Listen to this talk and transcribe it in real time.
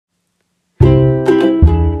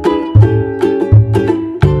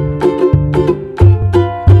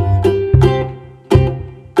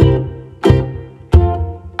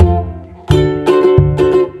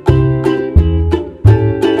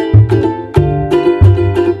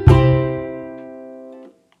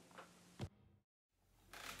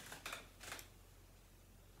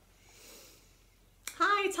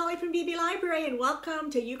It's Holly from Youth Librarian. Welcome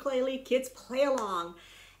to Ukulele Kids Play Along.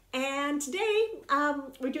 And today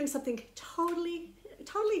we're doing something totally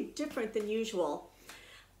different than usual.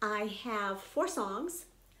 I have 4 songs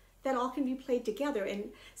that all can be played together.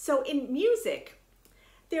 And so in music,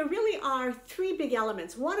 there really are 3 big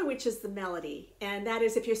elements, one of which is the melody. And that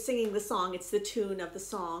is, if you're singing the song, it's the tune of the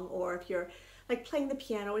song. Or if you're like playing the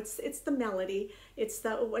piano, it's the melody. It's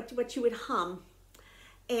the what you would hum.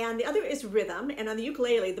 And the other is rhythm, and on the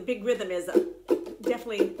ukulele, the big rhythm is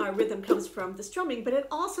definitely our rhythm comes from the strumming, but it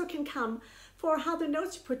also can come for how the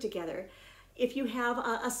notes are put together. If you have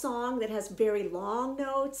a song that has very long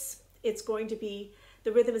notes, it's going to be,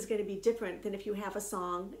 the rhythm is going to be different than if you have a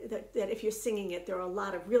song that if you're singing it, there are a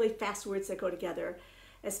lot of really fast words that go together,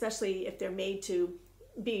 especially if they're made to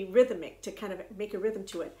be rhythmic, to kind of make a rhythm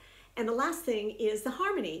to it. And the last thing is the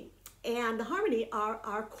harmony, and the harmony are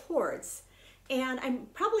our chords. And I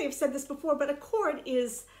probably have said this before, but a chord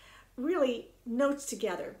is really notes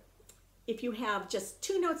together. If you have just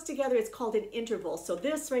 2 notes together, it's called an interval. So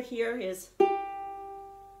this right here is,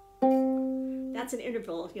 that's an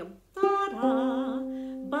interval, you know, da-da.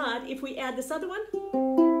 But if we add this other one,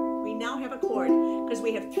 we now have a chord because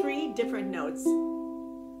we have 3 different notes.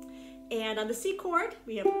 And on the C chord,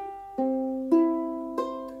 we have,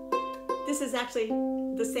 this is actually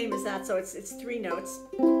the same as that, so it's 3 notes.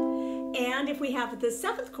 And if we have the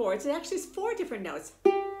 7th chord, it actually is 4 different notes.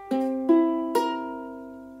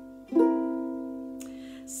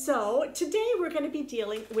 So today we're going to be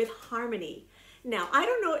dealing with harmony. Now, I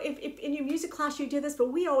don't know if in your music class you did this,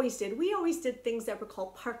 but we always did. We always did things that were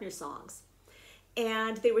called partner songs.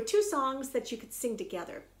 And they were 2 songs that you could sing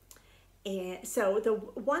together. And so the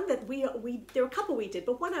one that there were a couple we did,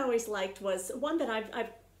 but one I always liked was one that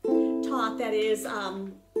I've taught, that is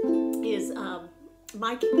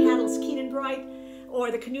My Paddles Keen and Bright, or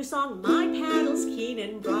the canoe song, My paddles keen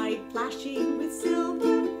and bright, flashing with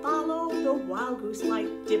silver, follow the wild goose light,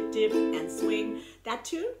 dip, dip, and swing. That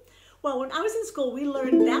tune? Well, when I was in school, we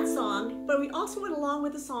learned that song, but we also went along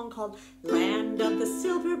with a song called Land of the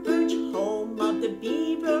Silver Birch, Home of the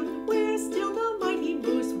Beaver, where still the mighty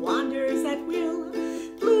moose wanders at will,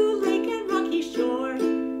 Blue Lake and Rocky Shore,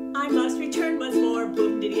 I must return once more,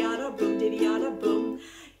 boom, diddy-yada, boom, diddy-yada, boom.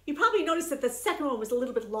 You probably noticed that the second one was a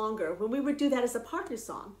little bit longer. When we would do that as a partner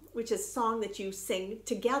song, which is a song that you sing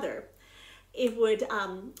together, it would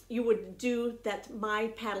you would do that My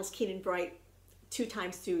Paddles Keen and Bright 2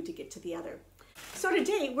 times through to get to the other. So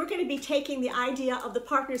today we're going to be taking the idea of the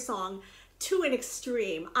partner song to an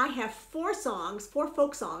extreme. I have 4 songs, 4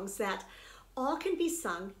 folk songs that all can be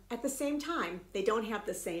sung at the same time. They don't have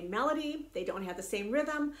the same melody, they don't have the same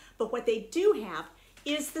rhythm, but what they do have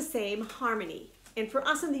is the same harmony. And for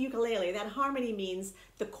us on the ukulele, that harmony means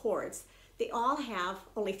the chords. They all have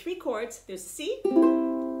only 3 chords. There's a C,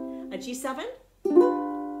 a G7,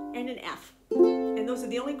 and an F. And those are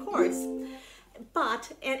the only chords.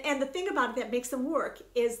 But, and the thing about it that makes them work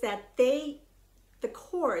is that the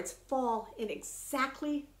chords fall in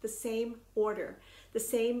exactly the same order, the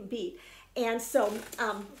same beat. And so,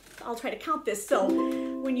 I'll try to count this. So,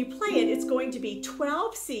 when you play it, it's going to be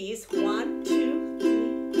 12 C's, 1, 2,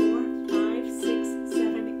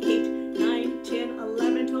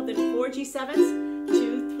 4 G7s,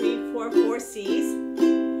 2, 3, 4, 4 C's,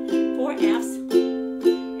 4 F's,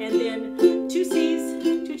 and then 2 C's,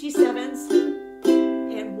 2 G7s,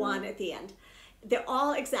 and 1 at the end. They're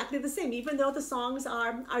all exactly the same. Even though the songs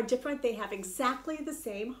are different, they have exactly the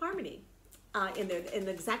same harmony in the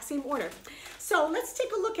exact same order. So let's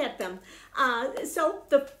take a look at them. So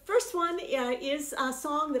the first one is a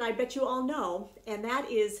song that I bet you all know, and that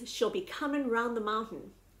is She'll Be Coming Round the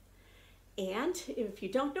Mountain. And if you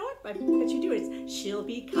don't know it, I bet you do. It's she'll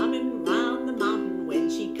be coming round the mountain when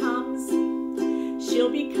she comes. She'll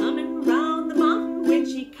be coming round the mountain when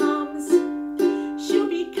she comes. She'll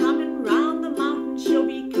be coming round the mountain. She'll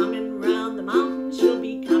be coming round the mountain. She'll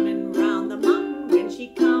be coming round the mountain when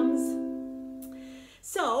she comes.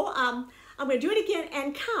 So I'm going to do it again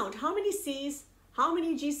and count how many C's, how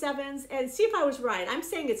many G7s, and see if I was right. I'm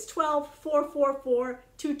saying it's 12, 4, 4, 4,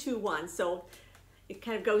 2, 2, 1. So it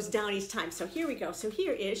kind of goes down each time. So here we go. So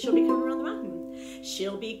here is She'll Be Coming Round the Mountain.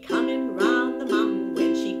 She'll be coming round the mountain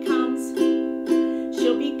when she comes.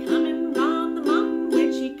 She'll be coming round the mountain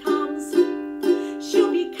when she comes. She'll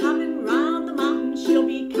be coming round the mountain.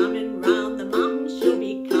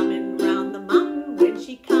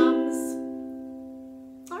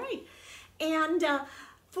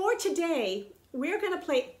 to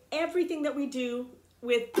play everything that we do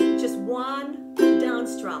with just one down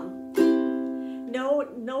strum.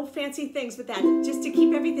 No fancy things with that. Just to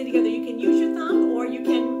keep everything together, you can use your thumb, or you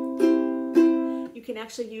can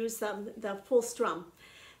actually use the full strum.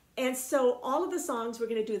 And so all of the songs we're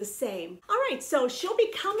going to do the same. All right, so She'll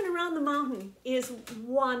Be Coming Around the Mountain is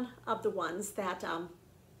one of the ones that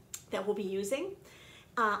we'll be using.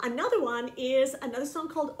 Another one is another song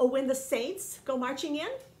called Oh When the Saints Go Marching In.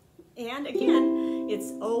 And again,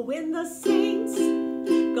 it's oh when the saints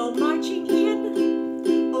go marching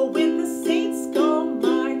in, oh when the saints go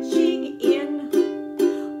marching in,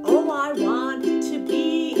 oh I want to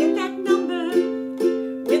be in that number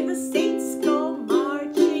when the saints go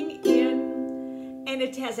marching in. And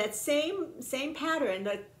it has that same pattern.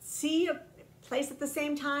 The C plays at the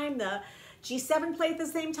same time, the G7 plays at the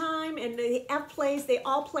same time, and the F plays, they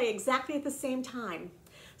all play exactly at the same time.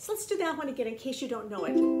 So let's do that one again in case you don't know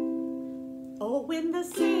it. Oh, when the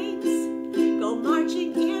saints go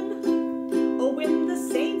marching in, oh, when the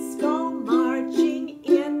saints go marching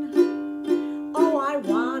in, oh, I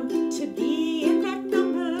want to be in that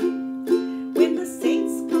number when the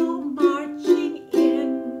saints go marching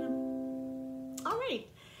in. All right.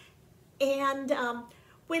 And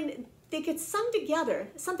when they get sung together,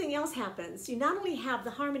 something else happens. You not only have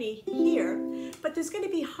the harmony here, but there's going to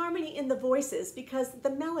be harmony in the voices because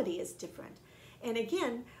the melody is different. And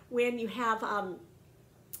again, when you have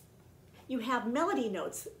melody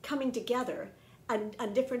notes coming together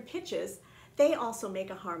on different pitches, they also make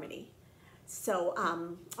a harmony. So,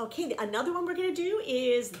 okay, another one we're going to do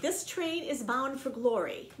is This Train is Bound for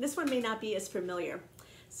Glory. This one may not be as familiar.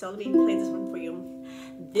 So let me play this one for you.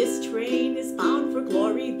 This train is bound for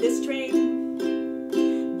glory, this train.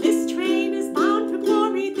 This train is bound for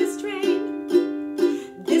glory, this train.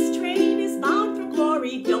 This train is bound for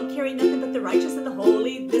glory. Don't carry nothing but the righteous and the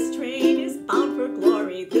holy. This train is bound for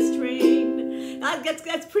glory, this train.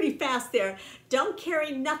 That's pretty fast there. Don't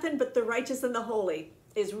carry nothing but the righteous and the holy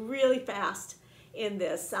is really fast in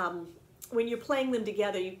this. When you're playing them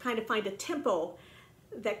together, you kind of find a tempo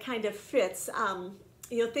that kind of fits.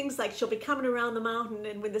 You know, things like She'll Be Coming Around the Mountain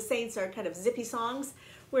and When the Saints are kind of zippy songs,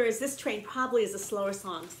 whereas This Train probably is a slower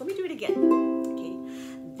song. So let me do it again. Okay.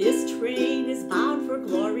 This train is bound for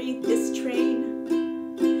glory, this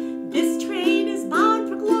train. This train is bound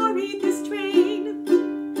for glory, this train.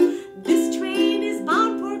 This train is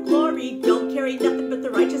bound for glory. Don't carry nothing but the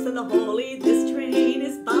righteous and the holy. This train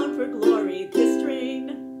is bound for glory, this train.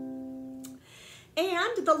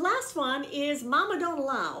 And the last one is Mama Don't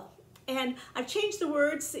Allow. And I've changed the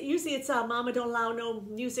words. Usually it's Mama Don't Allow No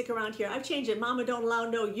Music Around Here. I've changed it. Mama Don't Allow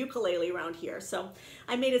No Ukulele Around Here. So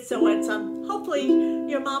I made it so it's, hopefully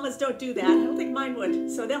your mamas don't do that. I don't think mine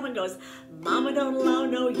would. So that one goes, Mama Don't Allow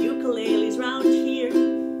No Ukuleles Round Here.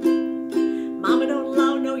 Mama Don't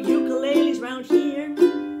Allow No Ukuleles Round Here.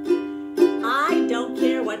 I don't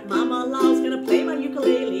care what Mama allows. Gonna play my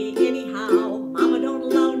ukulele anyhow. Mama Don't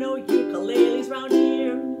Allow No Ukuleles Round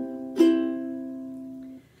Here.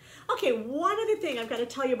 Okay, one other thing I've got to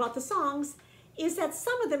tell you about the songs is that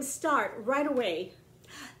some of them start right away.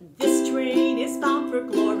 This train is bound for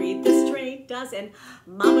glory, this train does, and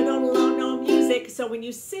Mama Don't Allow No Music. So when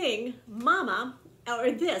you sing Mama or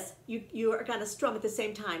this, you are going to strum at the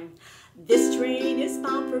same time. This train is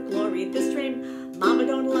bound for glory, this train, Mama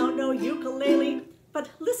Don't Allow No Ukulele. But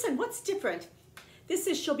listen, what's different? This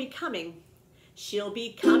is She'll Be Coming. She'll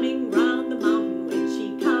be coming round the mountain when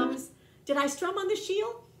she comes. Did I strum on the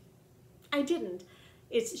shield? I didn't.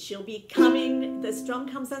 It's She'll Be Coming. The strum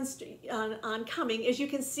comes on coming, as you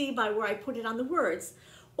can see by where I put it on the words.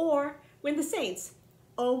 Or When the Saints.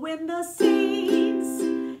 Oh, when the saints.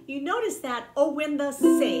 You notice that, oh, when the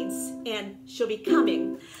saints, and She'll Be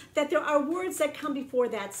Coming, that there are words that come before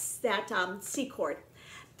that C chord.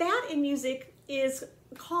 That in music is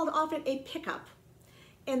called often a pickup.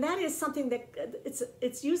 And that is something that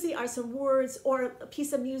it's usually are some words or a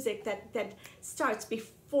piece of music that starts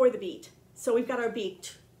before the beat. So we've got our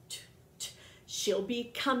beat. She'll be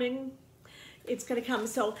coming. It's going to come.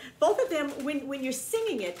 So both of them, when you're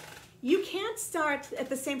singing it, you can't start at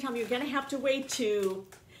the same time. You're going to have to wait to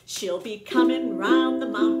She'll be coming round the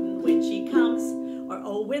mountain when she comes, or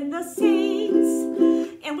oh, when the saints.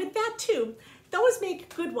 And with that too, those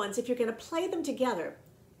make good ones if you're going to play them together.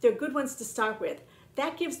 They're good ones to start with.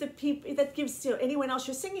 That gives the people, that gives anyone else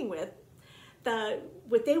you're singing with,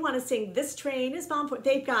 what they want to sing. This train is bound for.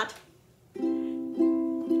 They've got.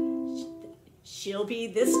 She'll be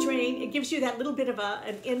this train. It gives you that little bit of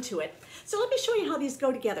an into it. So let me show you how these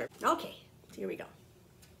go together. Okay, here we go.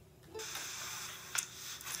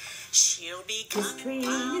 She'll be coming. This train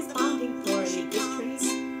is bounding for me. This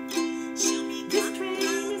train. She'll be this train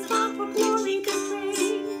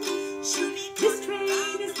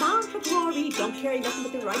don't carry nothing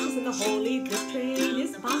but the righteous and the holy. This train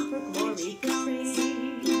is bound for glory. This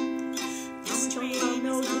train. Mama don't allow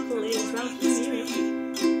no ukuleles round here.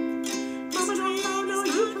 Mama don't allow no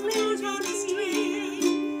ukuleles round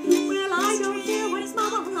here. Well, I don't care what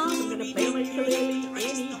Mama allows. I'm gonna play my ukulele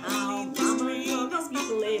anyhow. Mama don't allow no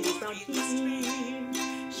ukuleles round here.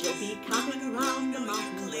 She'll be coming round the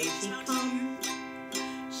mountain when she comes.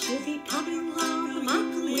 She'll be coming round the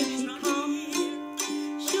mountain when she comes.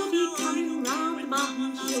 She'll be coming round the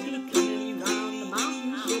mountain. She'll be coming round the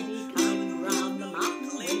mountain. She'll be coming round the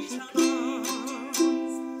mountain when she comes.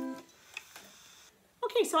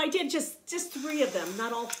 Okay, so I did just 3 of them,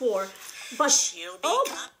 not all 4. But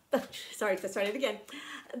sorry, let's start it again.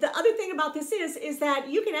 The other thing about this is that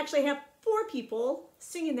you can actually have 4 people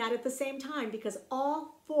singing that at the same time because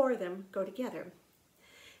all 4 of them go together.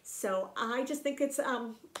 So I just think it's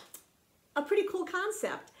a pretty cool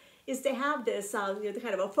concept, is to have this you know,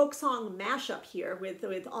 kind of a folk song mashup here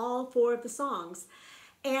with all 4 of the songs.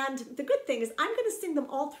 And the good thing is I'm going to sing them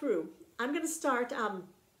all through. I'm going to start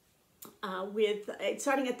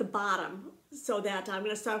starting at the bottom, so that I'm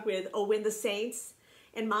going to start with "Oh When the Saints"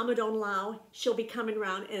 and "Mama Don't Allow," "She'll Be Coming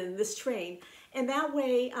Round," and "This Train." And that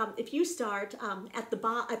way, if you start at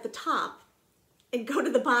the top and go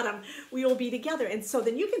to the bottom, we will be together. And so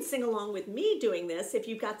then you can sing along with me doing this. If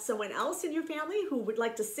you've got someone else in your family who would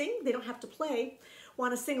like to sing, they don't have to play,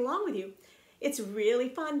 want to sing along with you. It's really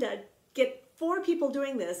fun to get 4 people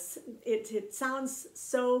doing this. It sounds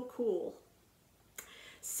so cool.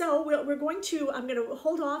 So I'm going to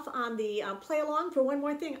hold off on the play along for one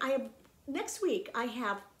more thing. Next week I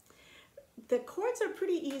have, the chords are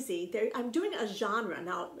pretty easy. I'm doing a genre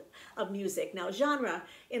now of music. Now, genre,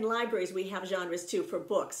 in libraries we have genres too for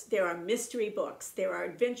books. There are mystery books, there are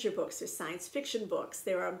adventure books, there's science fiction books,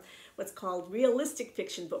 there are what's called realistic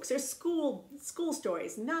fiction books, there's school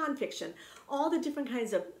stories, nonfiction, all the different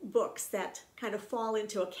kinds of books that kind of fall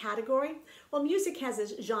into a category. Well, music has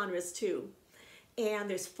its genres too. And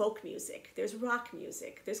there's folk music, there's rock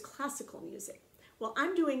music, there's classical music. Well,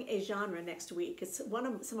 I'm doing a genre next week. It's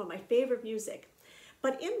some of my favorite music.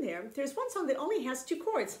 But in there's one song that only has 2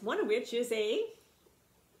 chords, one of which is a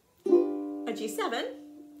G7.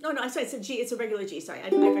 No, sorry, it's a regular G, sorry, I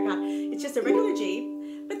forgot. It's just a regular G,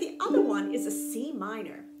 but the other one is a C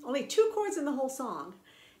minor. Only 2 chords in the whole song.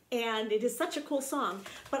 And it is such a cool song.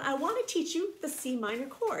 But I want to teach you the C minor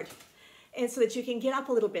chord, and so that you can get up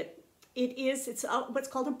a little bit. It's what's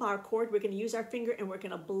called a bar chord. We're going to use our finger and we're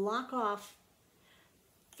going to block off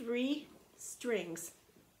 3 strings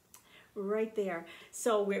right there.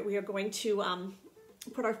 So we are going to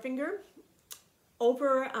put our finger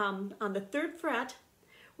over on the 3rd fret.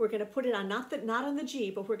 We're going to put it on not on the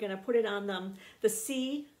G, but we're going to put it on the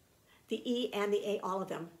C, the E, and the A, all of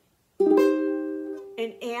them.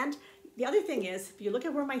 And the other thing is, if you look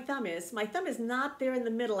at where my thumb is not there in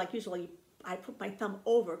the middle like usually. I put my thumb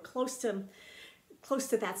over close to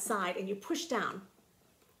that side, and you push down.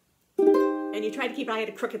 And you try to keep it, I had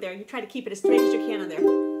a crooked there, you try to keep it as straight as you can on there.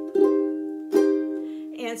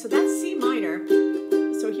 And so that's C minor.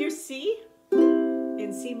 So here's C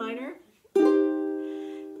in C minor.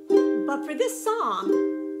 But for this song,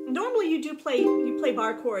 normally you play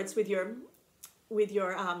bar chords with your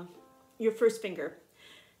first finger.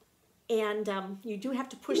 And you do have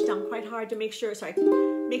to push down quite hard to make sure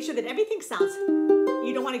that everything sounds,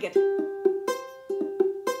 you don't want to get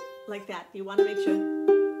like that. You want to make sure.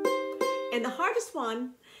 And the hardest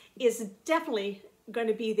one is definitely going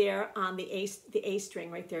to be there on the A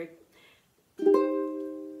string right there.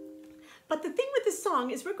 But the thing with this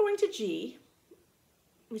song is we're going to G,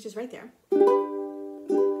 which is right there.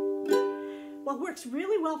 What works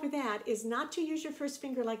really well for that is not to use your first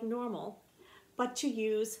finger like normal, but to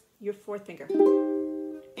use your 4th finger.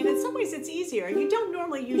 And in some ways it's easier. You don't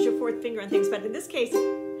normally use your 4th finger on things, but in this case,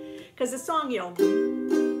 because the song, you know,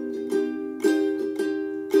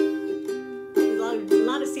 there's a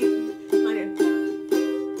lot of C minor.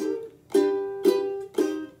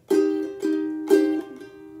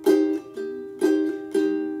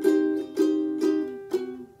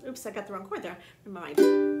 Oops, I got the wrong chord there. Never mind. I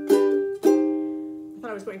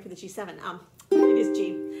thought I was going for the G7. It is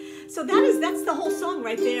G. So that's the whole song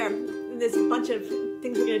right there. And there's a bunch of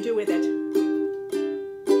things we're going to do with it.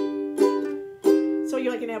 So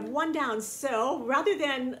you're going to have 1 down. So rather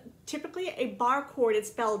than typically a bar chord, it's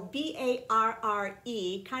spelled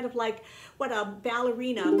B-A-R-R-E, kind of like what a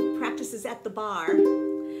ballerina practices at the bar.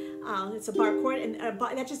 It's a bar chord, and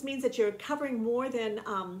that just means that you're covering more than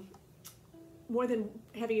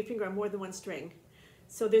having your finger on more than 1 string.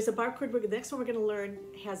 So there's a bar chord. The next one we're going to learn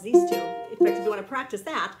has these 2. In fact, if you want to practice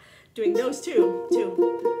that, doing those 2.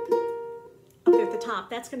 there at the top,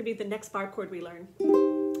 that's going to be the next bar chord we learn.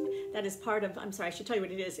 That is part of, I'm sorry, I should tell you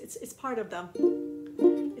what it is. It's part of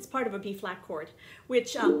a B flat chord,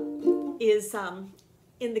 which is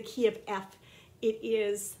in the key of F. It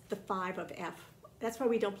is the 5 of F. That's why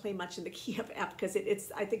we don't play much in the key of F, because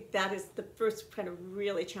I think that is the first kind of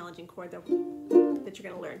really challenging chord that you're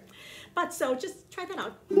going to learn. But so just try that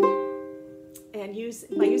out. And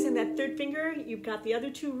by using that third finger, you've got the other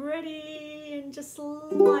two ready, and just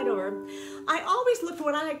slide over. I always look for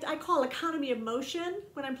what I call economy of motion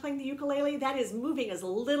when I'm playing the ukulele. That is moving as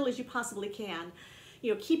little as you possibly can.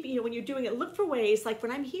 When you're doing it, look for ways, like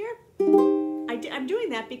when I'm here, I'm doing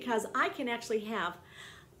that because I can actually have,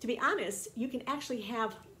 to be honest, you can actually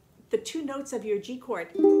have the 2 notes of your G chord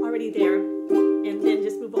already there, and then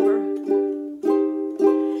just move over.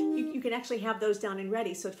 You can actually have those down and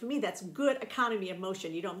ready. So for me, that's good economy of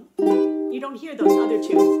motion. You don't hear those other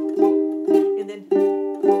 2, and then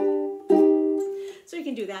so you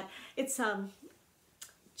can do that. It's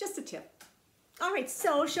just a tip. All right,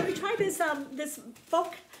 so shall we try this this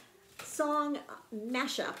folk song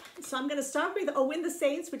mashup? So I'm going to start with "Oh Win the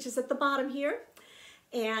Saints," which is at the bottom here,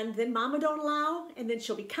 and then "Mama Don't Allow," and then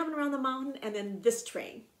 "She'll Be Coming Around the Mountain," and then "This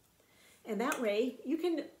Train." And that way you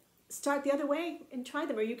can start the other way and try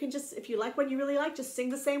them, or you can just, if you like one you really like, just sing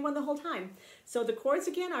the same one the whole time. So the chords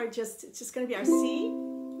again are it's just going to be our C,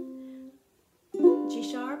 G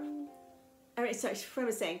sharp, all right, sorry, what am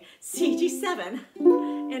I saying? C, G7,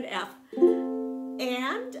 and F.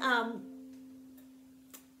 And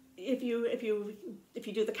if you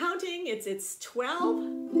do the counting, it's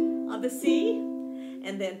 12 of the C,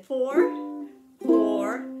 and then 4,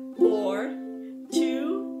 4, 4,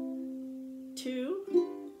 2,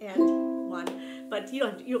 2, and 1. But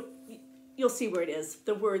you'll see where it is.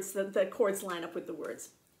 The words, the chords line up with the words.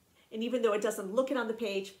 And even though it doesn't look it on the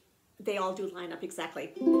page, they all do line up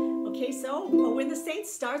exactly. Okay, so "Oh Win the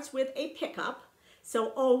Saints" starts with a pickup.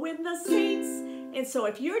 So "Oh Win the Saints." And so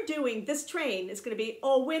if you're doing "This Train," it's going to be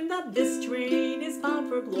 "Oh win this train is bound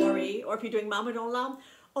for glory." Or if you're doing "Mama Don't Allow,"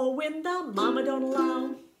 "Oh win the Mama Don't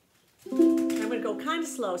Allow." And I'm going to go kind of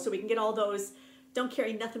slow so we can get all those "Don't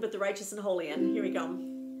carry nothing but the righteous and holy" in. Here we go.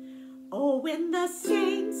 Oh, when the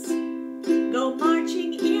saints go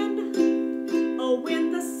marching in, oh,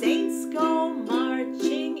 when the saints go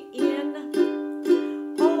marching in,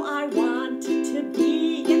 oh, I want to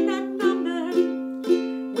be in that number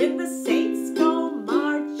when the saints go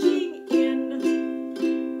marching in.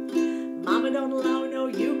 Mama don't allow no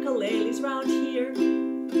ukuleles round here.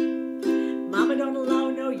 Mama don't allow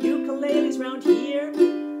no ukuleles round here.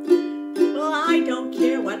 Well, I don't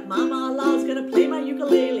care what Mama allows, gonna play my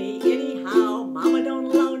ukulele anyhow. Mama don't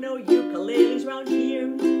allow no ukuleles round here.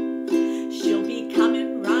 She'll be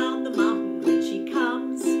coming round the mountain when she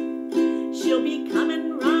comes. She'll be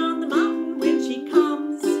coming round the mountain when she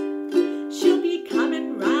comes. She'll be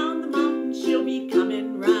coming round the mountain. She'll be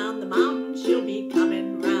coming round the mountain. She'll be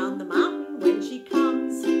coming round the mountain when she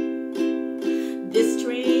comes. This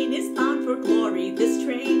train is bound for glory. This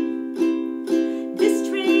train. This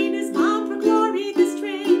train is bound for glory. This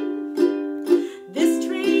train. This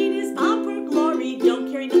train is bound for glory. Don't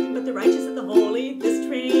carry nothing but the righteous and the holy. This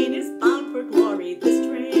train is bound for glory. This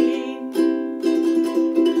train.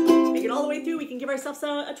 Make it all the way through. We can give ourselves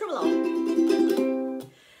a tremolo.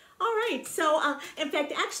 All right. So, in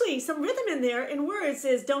fact, actually, some rhythm in there in words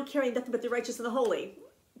is "Don't carry nothing but the righteous and the holy,"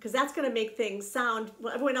 because that's going to make things sound.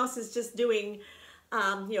 Well, everyone else is just doing,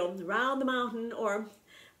 round the mountain or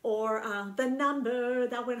the number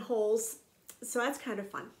that one holds. So that's kind of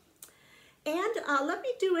fun. And let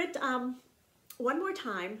me do it one more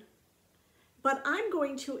time, but I'm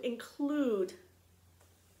going to include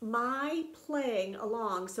my playing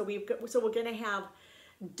along. So we're going to have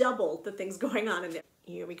double the things going on in there.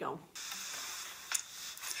 Here we go.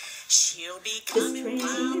 She'll be coming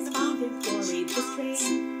round the mountain. Glory, this train.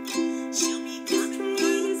 She'll be This train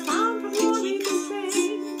is bound for glory. This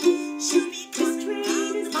train. She'll be This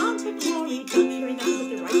train is bound for glory. Don't carry nothing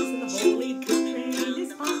but the righteous and the holy. This train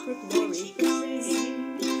is bound for glory. This train.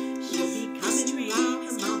 She'll be coming round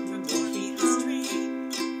the mountain when she comes.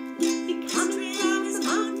 Be coming round the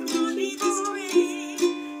mountain when she comes.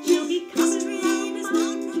 She'll be coming round the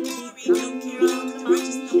mountain. She'll be coming round the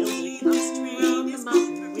mountain. She'll be coming round the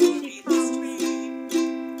mountain when she comes.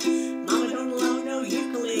 Mama don't allow no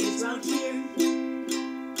ukuleles round here.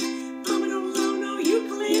 Mama don't allow no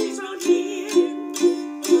ukuleles round here.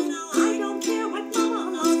 I don't care what Mama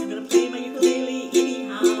allows, I'm gonna play my ukulele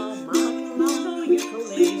anyhow. Mama don't allow no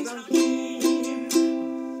ukuleles round here.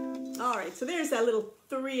 All right, so there's that little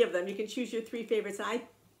 3 of them. You can choose your 3 favorites. I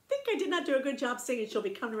think I did not do a good job singing She'll Be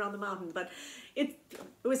Coming Around the Mountain, but it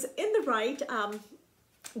was in the right,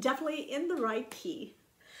 definitely in the right key.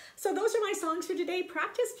 So those are my songs for today.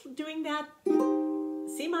 Practice doing that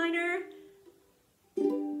C minor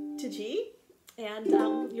to G, and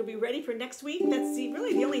you'll be ready for next week. That's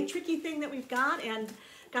really the only tricky thing that we've got, and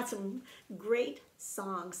got some great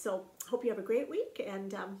songs. So hope you have a great week,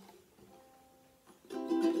 and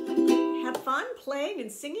have fun playing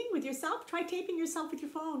and singing with yourself. Try taping yourself with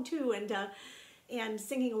your phone too, and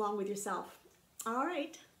singing along with yourself. All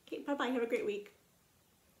right. Okay, bye-bye. Have a great week.